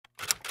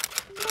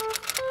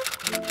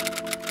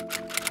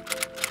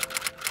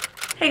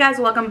guys,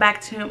 welcome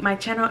back to my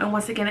channel, and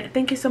once again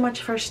thank you so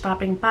much for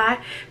stopping by.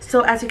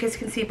 So as you guys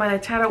can see by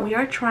the title, we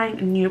are trying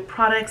new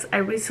products. I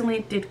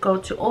recently did go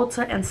to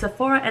Ulta and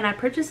Sephora and I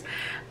purchased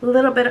a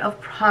little bit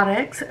of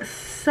products,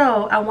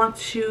 so I want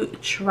to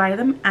try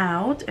them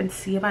out and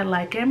see if I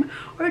like them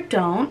or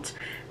don't.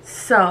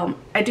 So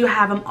I do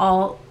have them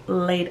all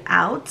laid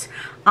out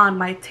on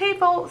my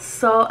table,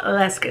 so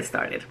let's get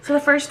started. So the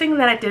first thing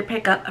that I did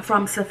pick up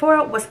from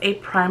Sephora was a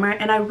primer,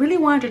 and I really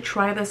wanted to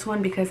try this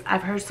one because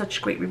I've heard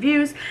such great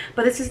reviews.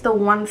 But this is the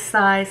One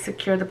Size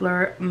Secure the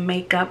Blur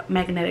Makeup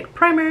Magnetic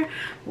Primer,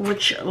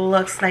 which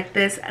looks like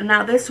this.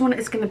 Now this one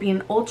is going to be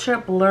an ultra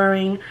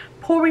blurring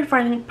pore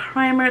refining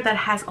primer that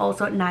has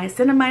also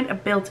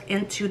niacinamide built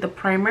into the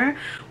primer,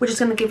 which is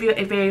going to give you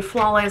a very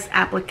flawless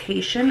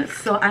application.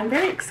 So I'm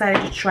very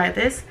excited to try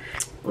this.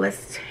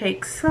 Let's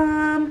take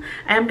some.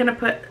 I am gonna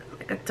put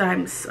like a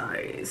dime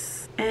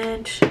size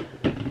and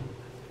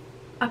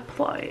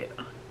apply it.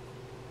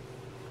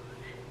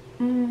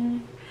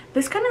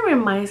 This kind of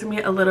reminds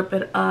me a little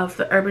bit of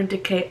the Urban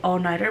Decay All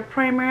Nighter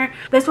primer.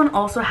 This one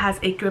also has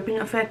a gripping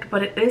effect,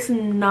 but it is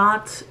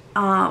not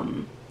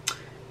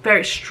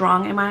very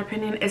strong in my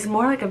opinion. It's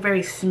more like a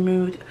very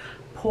smooth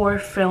pore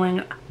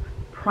filling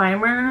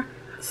primer,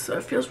 so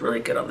it feels really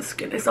good on the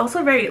skin. It's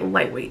also very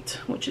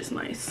lightweight, which is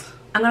nice.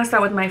 I'm gonna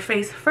start with my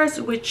face first,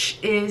 which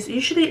is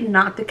usually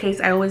not the case.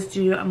 I always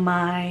do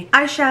my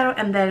eyeshadow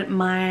and then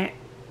my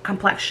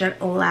complexion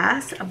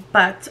last,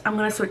 but I'm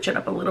gonna switch it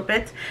up a little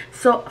bit.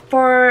 So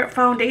for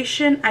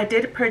foundation, I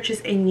did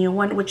purchase a new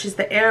one, which is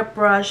the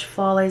Airbrush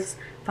Flawless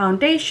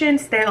Foundation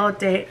Stay All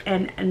Day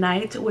and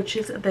Night, which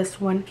is this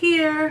one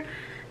here.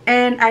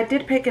 And I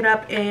did pick it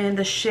up in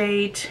the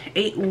shade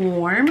 8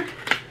 Warm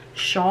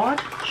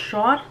Shot.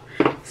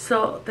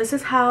 So this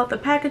is how the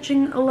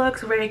packaging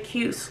looks. Very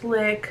cute,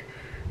 slick.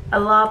 I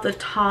love the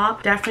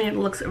top.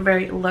 Definitely looks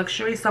very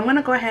luxury. So I'm going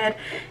to go ahead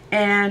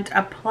and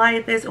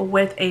apply this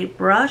with a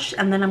brush,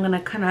 and then I'm going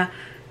to kind of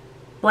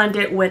blend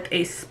it with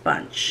a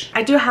sponge.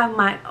 I do have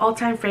my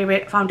all-time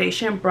favorite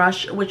foundation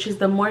brush, which is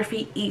the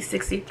Morphe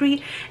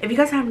E63. If you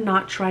guys have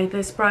not tried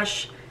this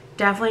brush,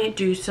 definitely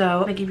do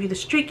so. They give you the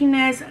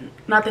streakiness,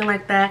 nothing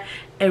like that.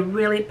 It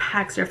really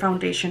packs your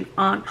foundation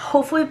on.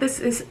 Hopefully this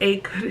is a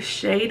good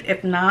shade.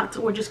 If not,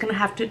 we're just gonna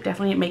have to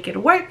definitely make it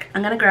work.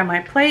 I'm gonna grab my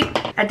plate.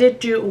 I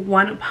did do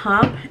one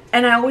pump,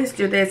 and I always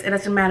do this. It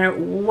doesn't matter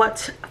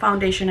what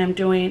foundation I'm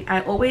doing. I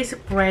always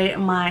spray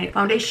my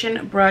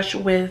foundation brush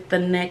with the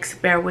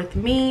NYX Bear With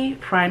Me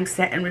Prime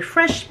Set and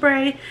Refresh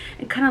spray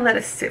and kind of let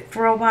it sit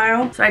for a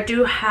while. So I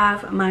do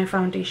have my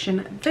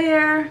foundation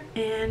there,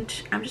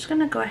 and I'm just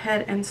gonna go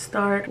ahead and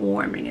start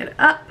warming it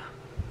up,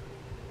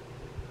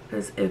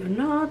 because if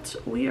not,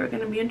 we are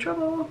gonna be in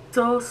trouble.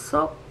 So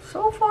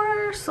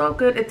far so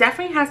good. It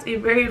definitely has a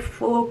very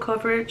full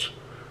coverage.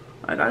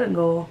 Like, I can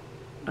go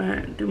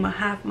and do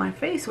half my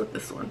face with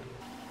this one.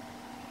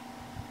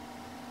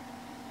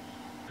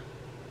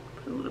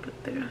 Put a little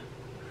bit there.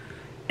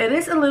 It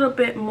is a little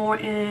bit more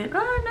in,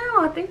 oh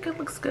no, I think it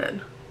looks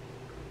good.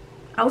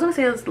 I was gonna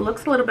say it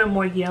looks a little bit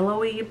more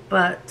yellowy,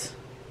 but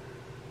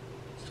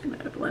I'm just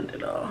gonna blend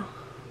it all.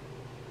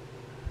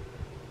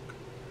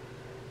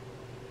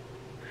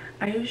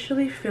 I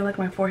usually feel like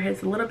my forehead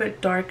is a little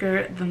bit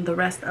darker than the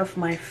rest of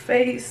my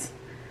face.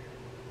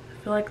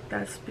 I feel like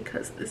that's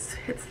because this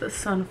hits the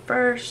sun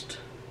first.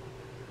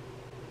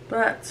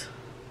 But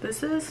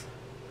this is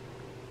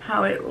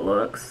how it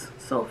looks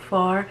so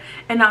far.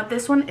 And now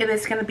this one, it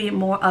is going to be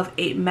more of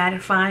a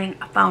mattifying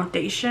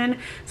foundation,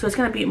 so it's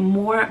going to be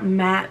more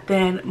matte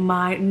than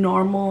my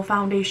normal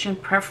foundation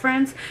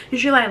preference.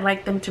 Usually I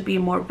like them to be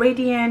more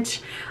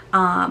radiant,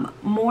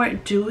 more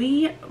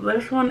dewy.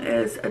 This one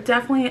is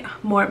definitely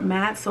more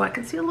matte, so I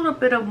can see a little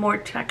bit of more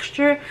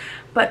texture,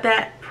 but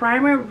that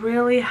primer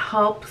really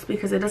helps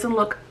because it doesn't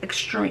look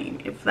extreme,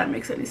 if that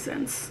makes any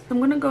sense. I'm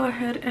gonna go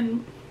ahead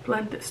and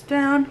blend this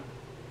down.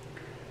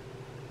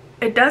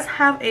 It does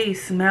have a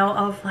smell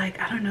of,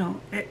 like, I don't know,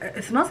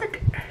 it smells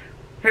like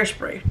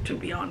hairspray, to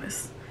be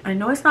honest. I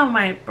know it's not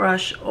my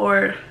brush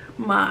or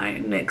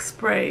my NYX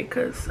spray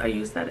because I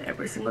use that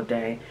every single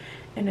day,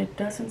 and it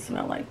doesn't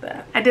smell like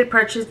that. I did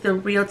purchase the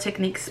Real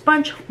Technique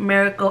sponge,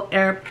 Miracle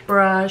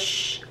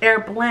Airbrush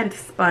Airblend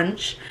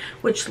sponge,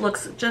 which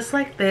looks just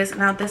like this.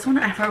 Now this one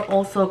I've heard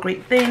also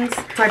great things,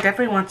 so I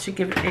definitely want to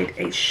give it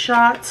a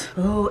shot.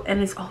 Oh,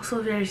 and it's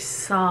also very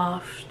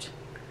soft,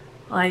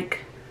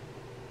 like,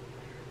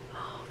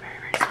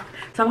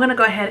 so I'm going to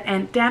go ahead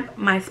and damp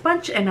my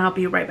sponge, and I'll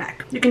be right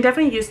back. You can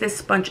definitely use this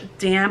sponge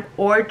damp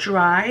or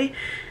dry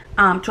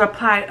to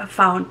apply a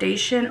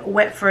foundation.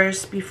 Wet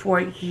first before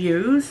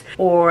use,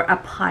 or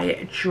apply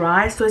it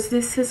dry. So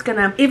this is going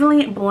to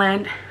evenly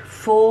blend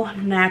full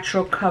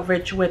natural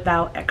coverage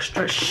without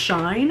extra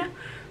shine.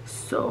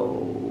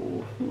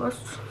 So let's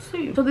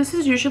see. So this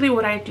is usually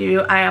what I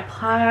do. I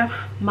apply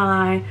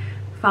my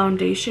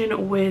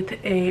foundation with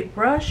a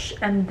brush,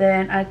 and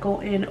then I go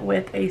in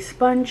with a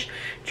sponge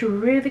to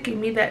really give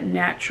me that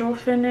natural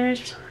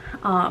finish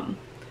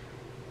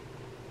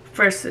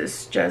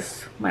versus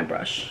just my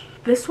brush.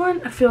 This one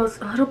feels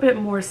a little bit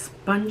more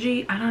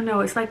spongy. I don't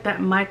know, it's like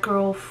that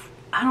micro,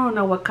 I don't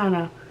know what kind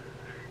of,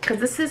 because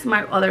this is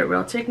my other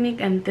Real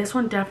Technique, and this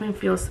one definitely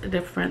feels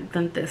different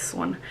than this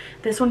one.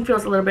 This one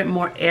feels a little bit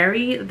more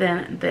airy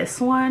than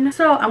this one.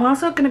 So I'm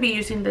also going to be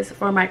using this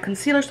for my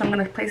concealer, so I'm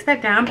going to place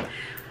that down.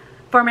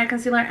 For my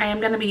concealer, I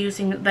am going to be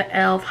using the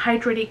e.l.f.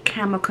 Hydrating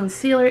Camo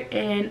Concealer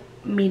in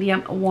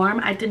medium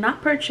warm. I did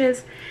not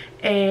purchase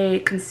a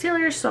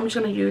concealer, so I'm just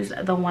going to use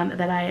the one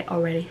that I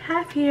already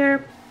have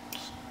here.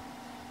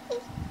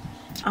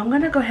 I'm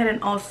going to go ahead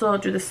and also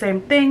do the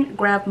same thing.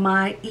 Grab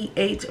my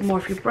E8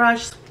 Morphe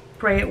brush,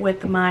 spray it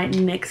with my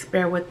NYX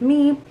Bear With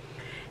Me,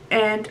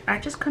 and I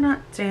just kind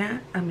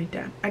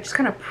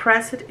of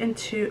press it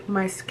into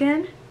my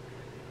skin,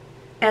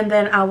 and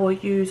then I will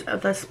use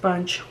the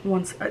sponge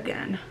once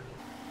again.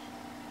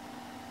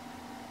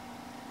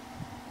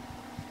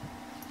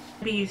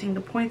 I'll be using the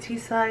pointy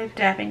side,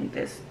 dabbing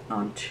this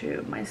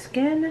onto my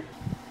skin.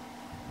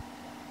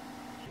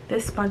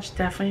 This sponge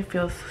definitely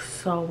feels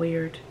so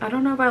weird. I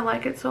don't know if I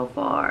like it so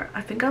far.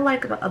 I think I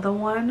like the other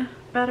one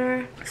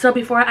better. So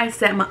before I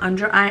set my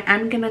under eye,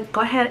 I'm gonna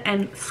go ahead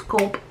and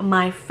sculpt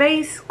my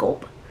face.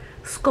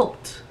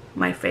 Sculpt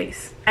my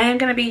face. I am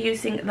gonna be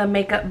using the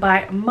Makeup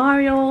by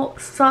Mario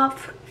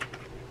Soft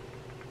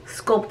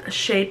Sculpt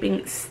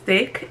Shaping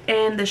Stick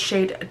in the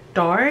shade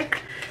Dark.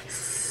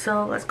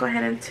 So let's go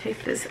ahead and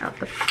take this out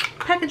the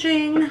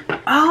packaging.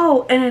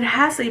 Oh, and it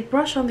has a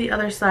brush on the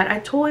other side. I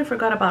totally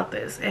forgot about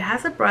this. It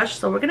has a brush,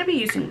 so we're gonna be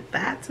using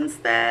that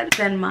instead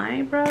than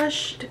my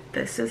brush.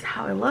 This is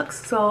how it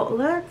looks. So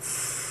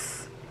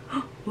let's,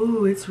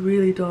 ooh, it's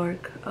really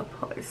dark.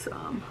 Apply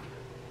some.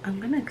 I'm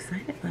kind of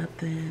excited about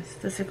this.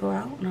 Does it go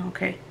out? No,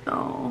 okay.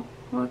 So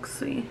let's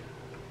see.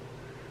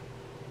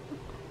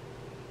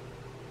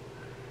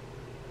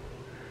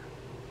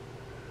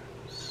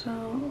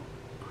 So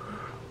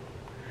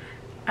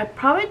I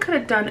probably could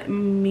have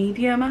done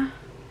medium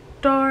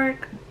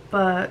dark,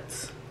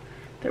 but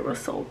they were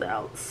sold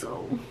out,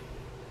 so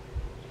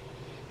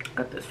I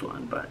got this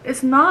one. But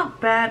it's not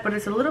bad, but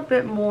it's a little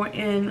bit more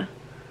in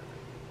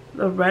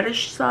the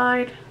reddish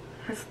side.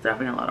 Has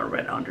definitely a lot of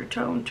red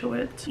undertone to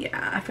it.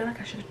 Yeah, I feel like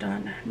I should have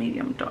done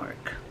medium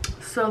dark.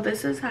 So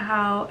this is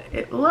how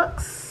it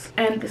looks,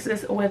 and this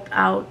is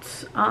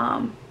without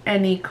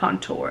any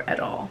contour at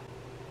all.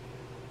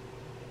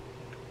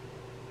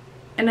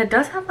 And it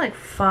does have like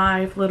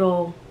 5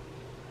 little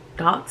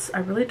dots. I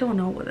really don't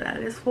know what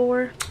that is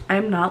for. I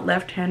am not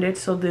left-handed,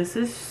 so this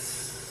is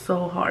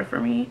so hard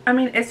for me. I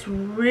mean, it's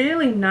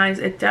really nice.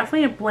 It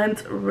definitely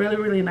blends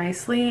really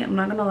nicely. I'm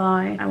not gonna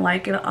lie, I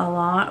like it a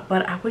lot,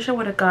 but I wish I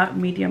would have got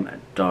medium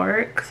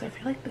dark because I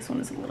feel like this one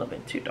is a little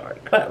bit too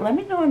dark. But let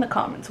me know in the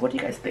comments, what do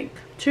you guys think?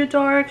 Too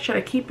dark? Should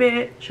I keep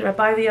it? Should I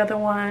buy the other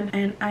one?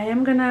 And I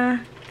am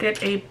gonna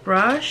get a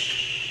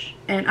brush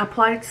and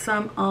apply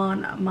some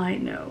on my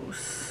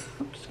nose.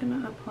 I'm just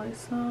gonna apply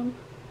some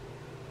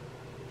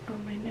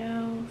on my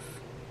nose,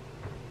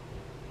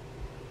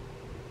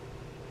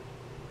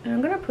 and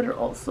I'm gonna put it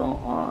also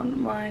on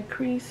my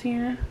crease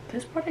here.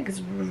 This product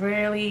is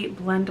really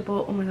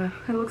blendable. Oh my god,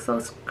 it looks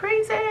so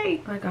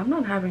crazy. Like, I'm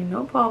not having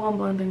no problem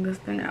blending this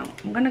thing out.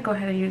 I'm gonna go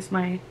ahead and use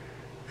my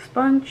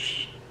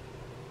sponge.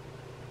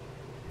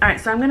 All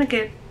right, so I'm gonna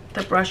get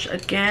the brush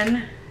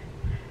again,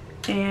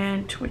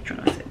 and which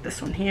one is it?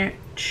 This one here,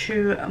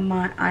 to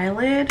my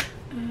eyelid,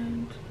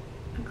 and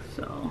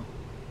so,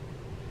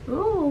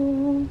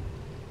 ooh,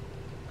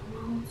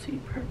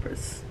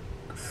 multi-purpose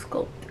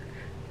sculpt.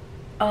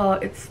 Oh,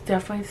 it's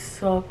definitely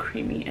so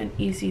creamy and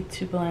easy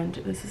to blend.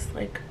 This is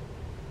like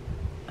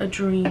a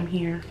dream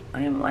here.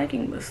 I am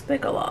liking this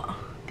stick a lot.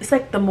 It's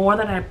like the more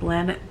that I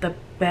blend it, the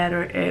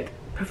better it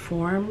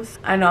performs.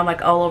 I know I'm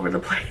like all over the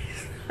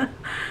place.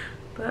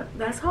 But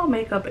that's how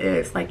makeup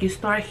is. Like, you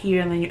start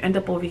here and then you end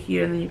up over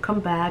here and then you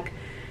come back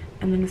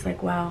and then it's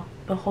like, wow,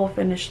 the whole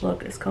finished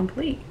look is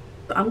complete.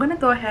 I'm gonna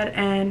go ahead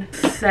and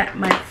set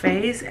my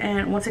face,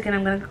 and once again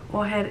I'm gonna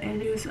go ahead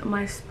and use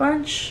my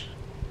sponge,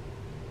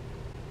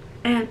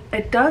 and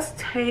it does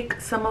take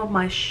some of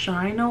my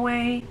shine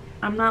away.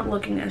 I'm not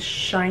looking as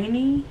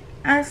shiny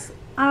as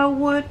I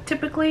would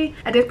typically.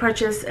 I did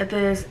purchase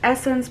this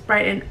Essence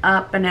Brighten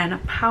Up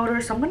banana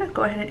powder, so I'm gonna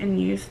go ahead and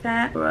use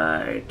that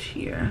right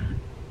here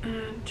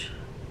and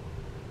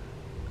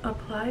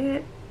apply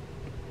it.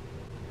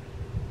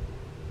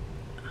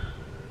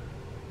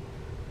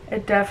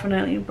 It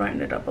definitely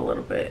brightened it up a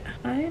little bit.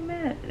 I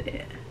admit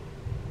it.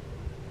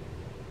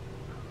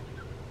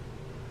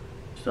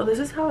 So this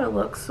is how it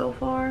looks so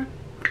far.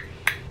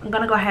 I'm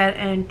gonna go ahead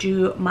and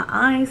do my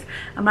eyes.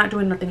 I'm not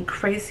doing nothing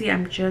crazy.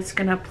 I'm just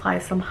gonna apply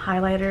some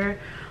highlighter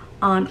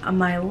on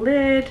my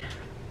lid.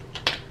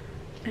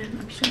 And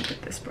I'm just gonna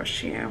get this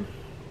brush here.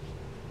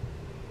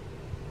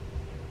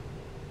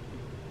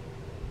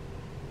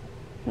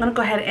 I'm gonna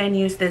go ahead and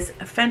use this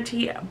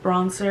Fenty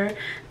bronzer.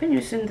 I've been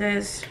using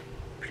this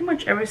pretty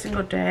much every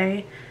single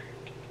day,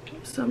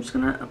 so I'm just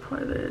gonna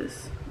apply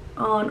this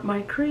on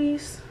my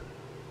crease.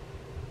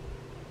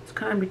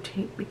 kind of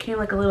became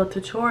like a little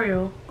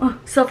tutorial.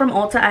 So from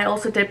Ulta, I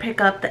also did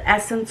pick up the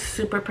Essence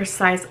Super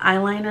Precise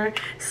Eyeliner.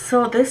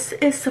 So this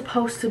is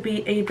supposed to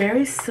be a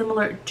very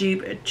similar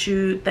dupe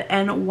to the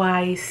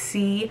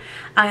NYX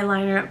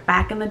eyeliner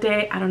back in the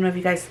day. I don't know if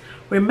you guys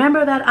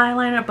remember that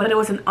eyeliner, but it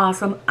was an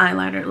awesome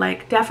eyeliner.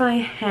 Like,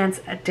 definitely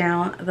hands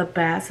down the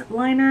best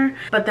liner.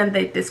 But then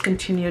they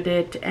discontinued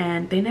it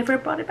and they never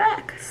brought it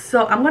back.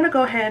 So I'm gonna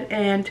go ahead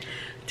and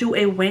do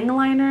a wing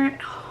liner.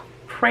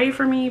 Pray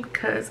for me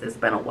because it's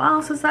been a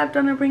while since I've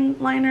done a wing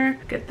liner.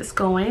 Get this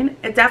going.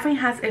 It definitely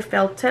has a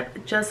felt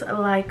tip just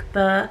like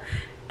the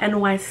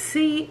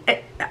NYX.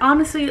 It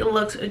honestly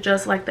looks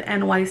just like the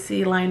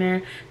NYX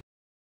liner.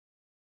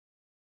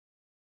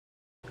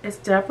 It's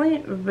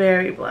definitely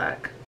very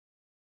black.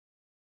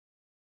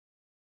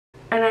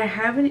 And I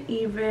haven't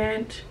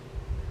even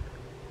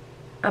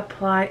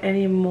applied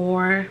any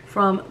more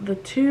from the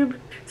tube.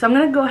 So I'm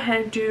gonna go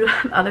ahead and do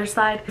the other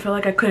side. I feel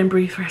like I couldn't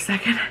breathe for a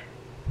second.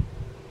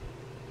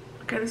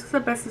 Okay, this is the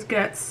best it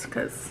gets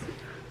because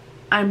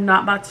I'm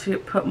not about to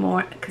put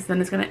more because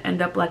then it's going to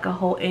end up like a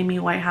whole Amy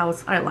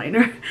Whitehouse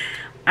eyeliner.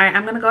 Alright,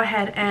 I'm going to go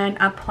ahead and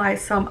apply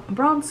some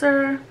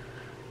bronzer.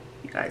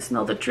 You guys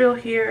know the drill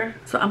here.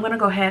 So I'm going to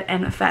go ahead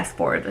and fast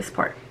forward this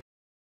part.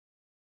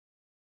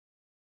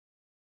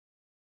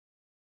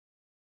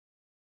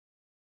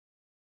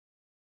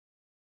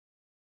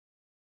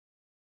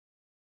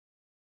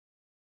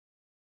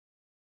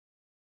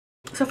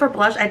 So for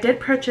blush, I did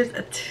purchase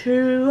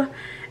two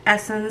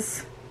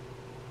Essence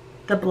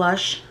the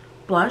blush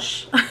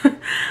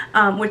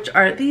which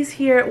are these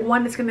here.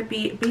 One is going to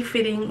be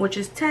Befitting, which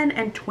is 10,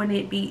 and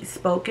 20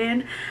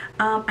 Bespoken.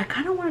 I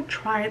kind of want to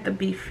try the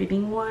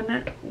Befitting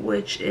one,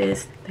 which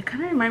is, they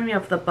kind of remind me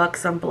of the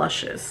Buxom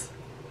blushes.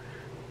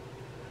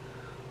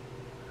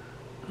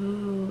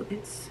 Ooh,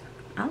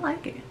 I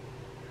like it.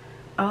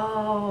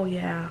 Oh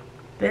yeah,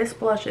 this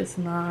blush is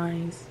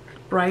nice.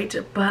 Bright,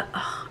 but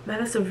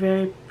that is a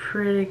very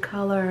pretty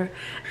color.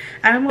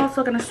 I'm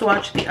also going to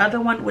swatch the other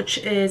one, which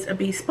is a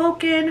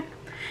Bespoken,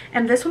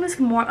 and this one is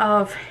more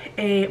of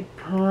a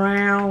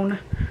brown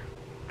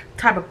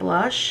type of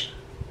blush.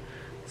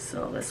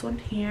 So this one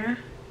here,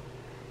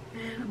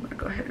 and I'm going to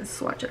go ahead and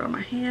swatch it on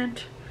my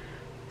hand.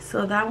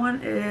 So that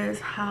one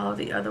is how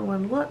the other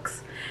one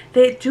looks.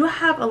 They do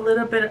have a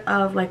little bit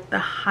of like the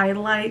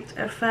highlight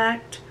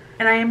effect,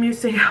 and I am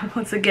using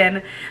once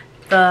again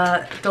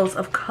the Dose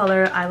of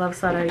Color I Love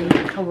Starrr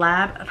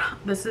collab.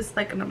 This is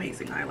like an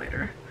amazing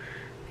highlighter.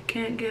 I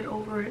can't get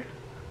over it.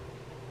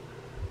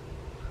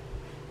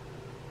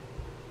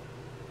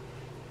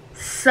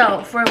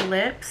 So for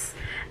lips,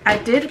 I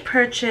did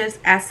purchase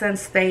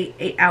Essence Stay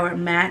 8 Hour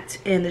Matte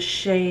in the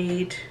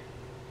shade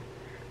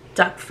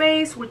Duck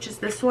Face, which is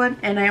this one,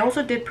 and I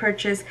also did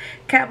purchase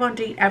Kat Von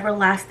D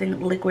Everlasting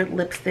Liquid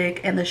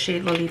Lipstick in the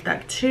shade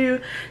Lolita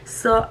 2.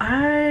 So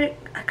I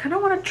kind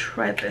of want to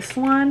try this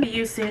one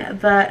using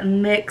the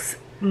NYX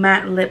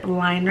Matte Lip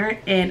Liner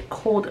in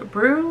Cold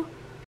Brew.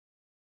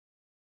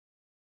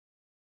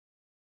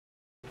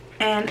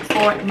 And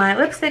for my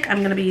lipstick, I'm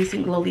going to be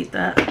using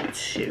Lolita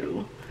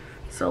 2.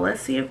 So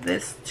let's see if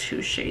this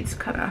two shades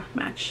kind of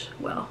match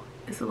well.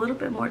 It's a little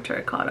bit more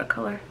terracotta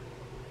color.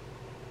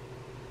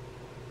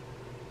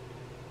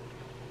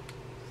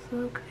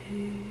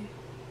 Okay.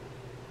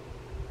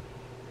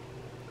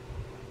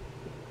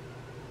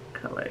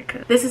 Color.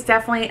 This is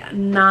definitely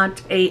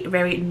not a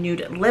very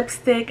nude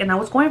lipstick, and I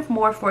was going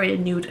more for a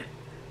nude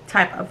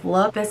type of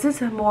look. This is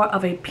more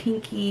of a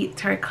pinky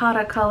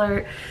terracotta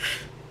color.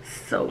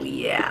 So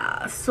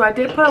yeah, so I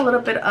did put a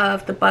little bit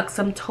of the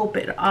Buxom Taupe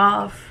It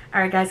Off.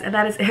 Alright guys, and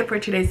that is it for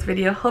today's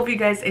video. Hope you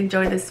guys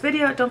enjoyed this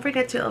video. Don't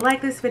forget to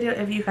like this video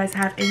if you guys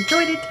have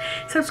enjoyed it.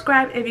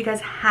 Subscribe if you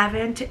guys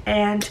haven't.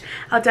 And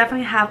I'll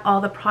definitely have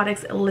all the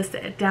products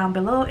listed down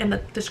below in the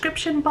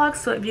description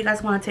box. So if you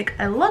guys want to take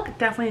a look,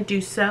 definitely do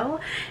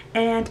so.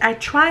 And I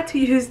try to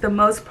use the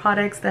most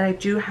products that I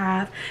do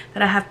have,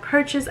 that I have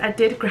purchased. I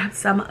did grab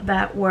some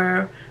that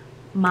were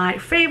my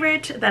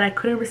favorite that I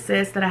couldn't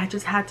resist, that I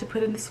just had to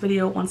put in this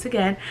video once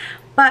again.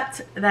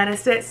 But that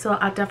is it. So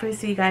I'll definitely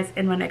see you guys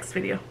in my next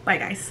video. Bye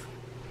guys.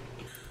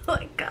 Oh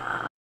my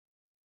god.